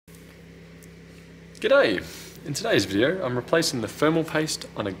G'day! In today's video I'm replacing the thermal paste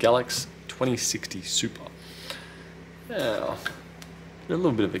on a Galax 2060 Super. Now, a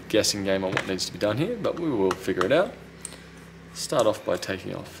little bit of a guessing game on what needs to be done here, but we will figure it out. Start off by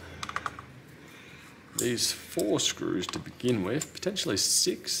taking off these 4 screws to begin with, potentially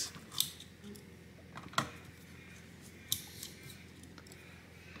 6.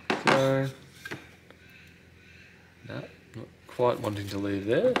 So, no, not quite wanting to leave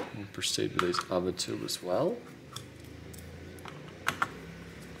there. We'll proceed with these other 2 as well.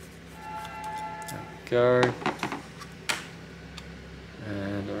 There we go.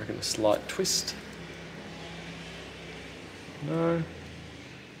 And I reckon a slight twist. No.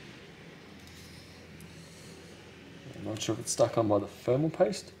 I'm not sure if it's stuck on by the thermal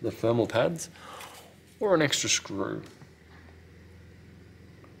paste, the thermal pads, or an extra screw.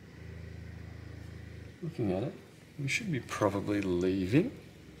 Looking at it, we should be probably leaving.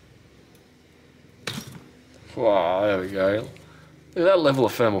 Wow, there we go. Look at that level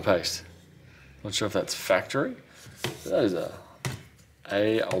of thermal paste. Not sure if that's factory. That is a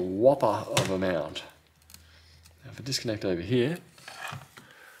whopper of amount. Now if I disconnect over here,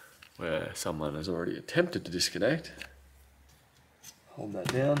 where someone has already attempted to disconnect, hold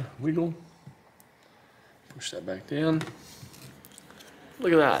that down, wiggle, push that back down.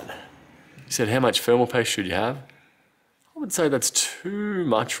 Look at that. You said how much thermal paste should you have? I would say that's too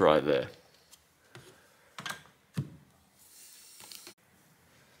much right there.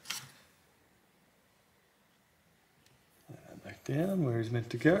 Back down where he's meant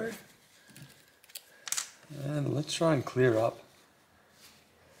to go. And let's try and clear up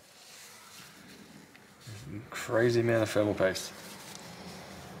this crazy amount of thermal paste.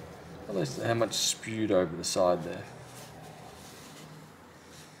 At least how much spewed over the side there.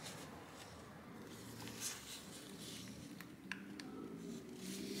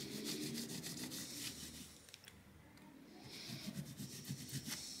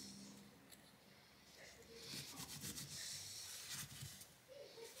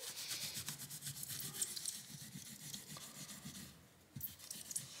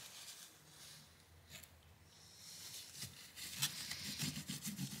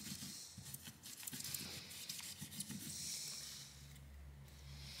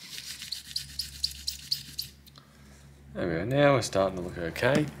 There we go, now we're starting to look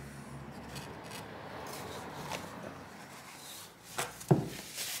okay.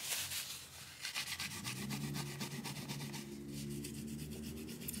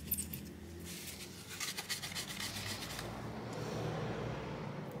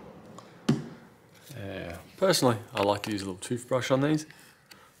 Yeah. Personally, I like to use a little toothbrush on these.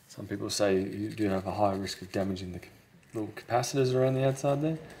 Some people say you do have a high risk of damaging the little capacitors around the outside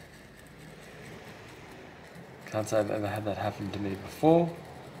there. Can't say I've ever had that happen to me before.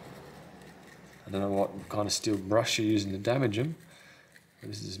 I don't know what kind of steel brush you're using to damage them.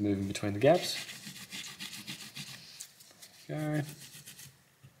 This is just moving between the gaps. Go. There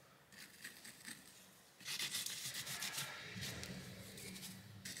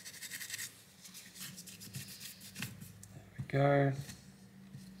we go.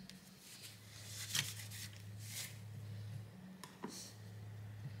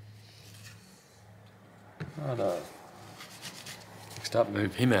 Righto. Next up,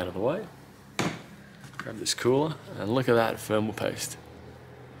 move him out of the way. Grab this cooler and look at that thermal paste.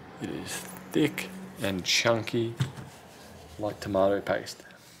 It is thick and chunky like tomato paste.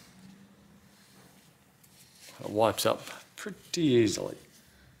 It wipes up pretty easily.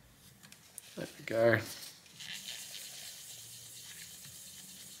 There we go.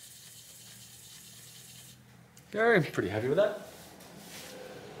 Very pretty happy with that.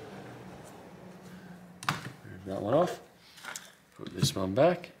 That one off, put this one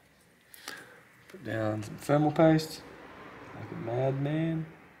back, put down some thermal paste, like a madman.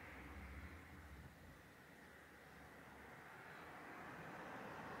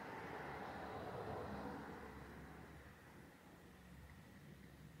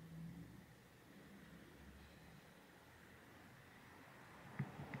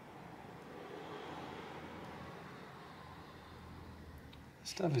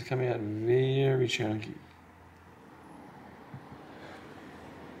 Stuff is coming out very chunky.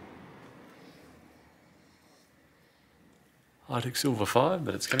 Arctic Silver 5,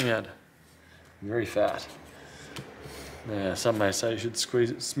 but it's coming out very fat. Now, some may say you should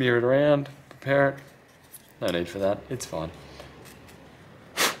squeeze it, smear it around, prepare it. No need for that, it's fine.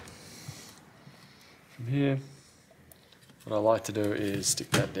 From here, what I like to do is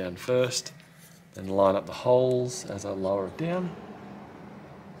stick that down first, then line up the holes as I lower it down.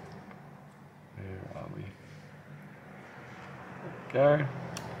 Where are we? There we go.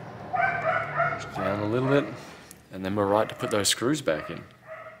 Push down a little bit, and then we're right to put those screws back in.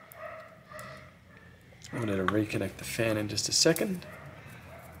 I'm going to reconnect the fan in just a second.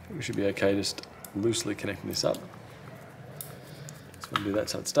 We should be okay just loosely connecting this up. Just going to do that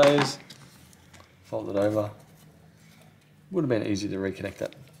so it stays. Fold it over. Would have been easy to reconnect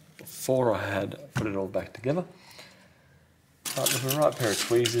that before I had put it all back together. But with the right pair of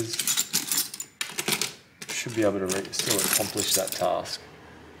tweezers, should be able to still accomplish that task.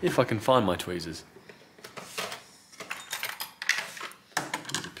 If I can find my tweezers.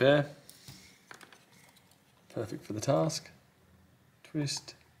 Here's a pair. Perfect for the task.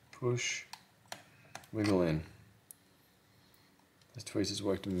 Twist, push, wiggle in. Those tweezers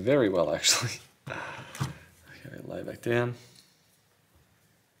worked very well actually. Okay, lay back down.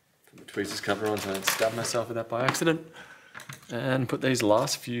 Put the tweezers cover on so I don't stab myself with that by accident. And put these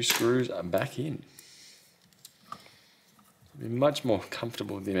last few screws back in. Be much more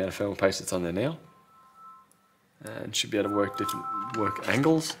comfortable with the amount of thermal paste that's on there now. And should be able to work different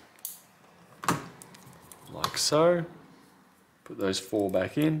angles. Like so. Put those 4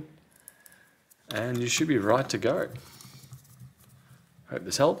 back in. And you should be right to go. Hope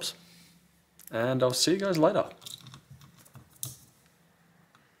this helps. And I'll see you guys later.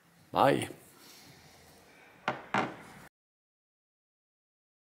 Bye.